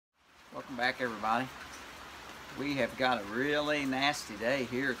Welcome back, everybody. We have got a really nasty day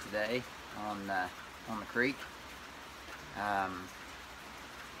here today on the creek. Not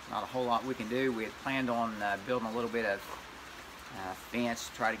a whole lot we can do. We had planned on building a little bit of fence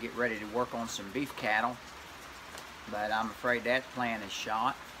to try to get ready to work on some beef cattle, but I'm afraid that plan is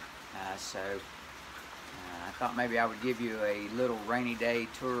shot. So I thought maybe I would give you a little rainy day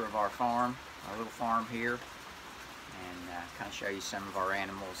tour of our farm, our little farm here, and kind of show you some of our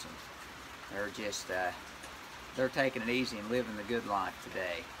animals. And they're just they're taking it easy and living the good life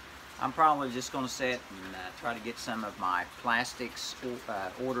today. I'm probably just going to sit and try to get some of my plastics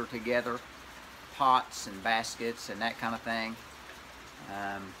ordered together, pots and baskets and that kind of thing.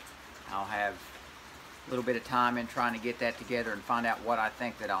 I'll have a little bit of time in trying to get that together and find out what I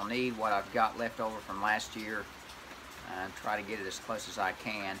think that I'll need, what I've got left over from last year, and try to get it as close as I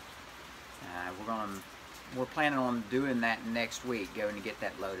can. We're planning on doing that next week, going to get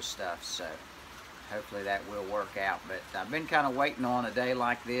that load of stuff, so hopefully that will work out. But I've been kind of waiting on a day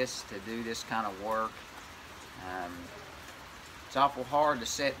like this to do this kind of work. It's awful hard to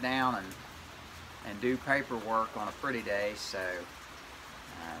sit down and do paperwork on a pretty day, so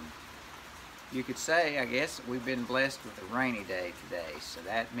you could say, I guess, we've been blessed with a rainy day today, so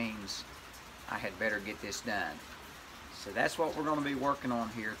that means I had better get this done. So that's what we're going to be working on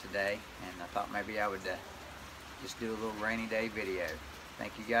here today, and I thought maybe I would just do a little rainy day video.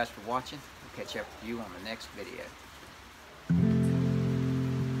 Thank you guys for watching. We'll catch up with you on the next video.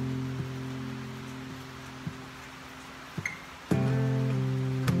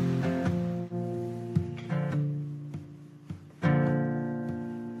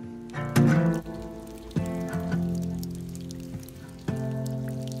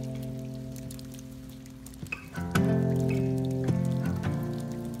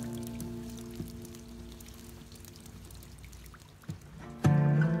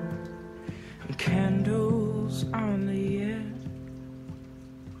 Candles on the edge,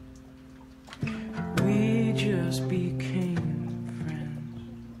 we just became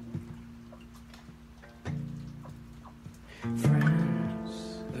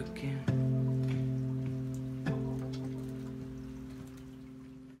friends again.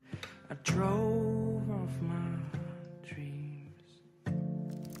 I drove off my dreams,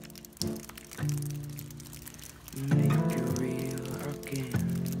 make it real again.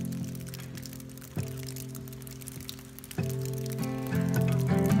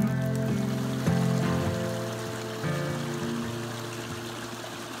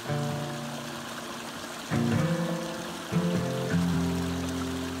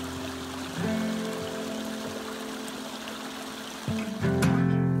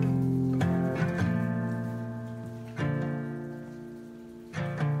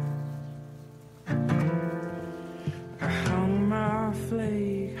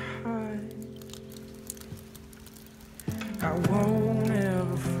 I won't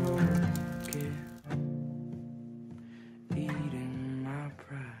ever forget eating my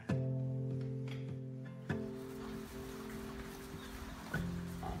pride.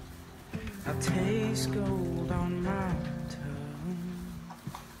 I taste gold on my tongue,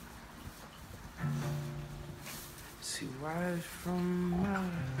 see white from my eyes.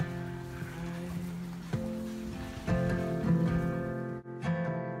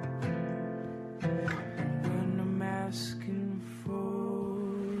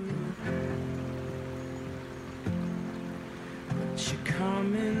 You're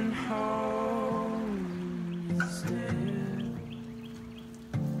coming home instead.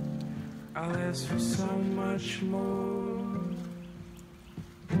 I'll ask for so much more,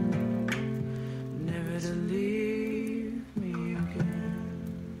 never to leave me again.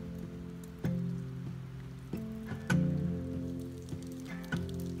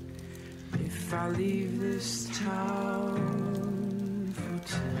 If I leave this town for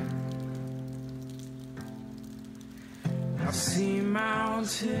 10, I'll see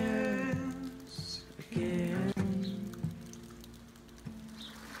mountains again.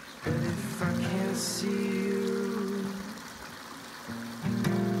 But if I can't see you,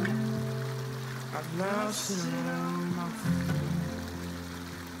 I've lost it all.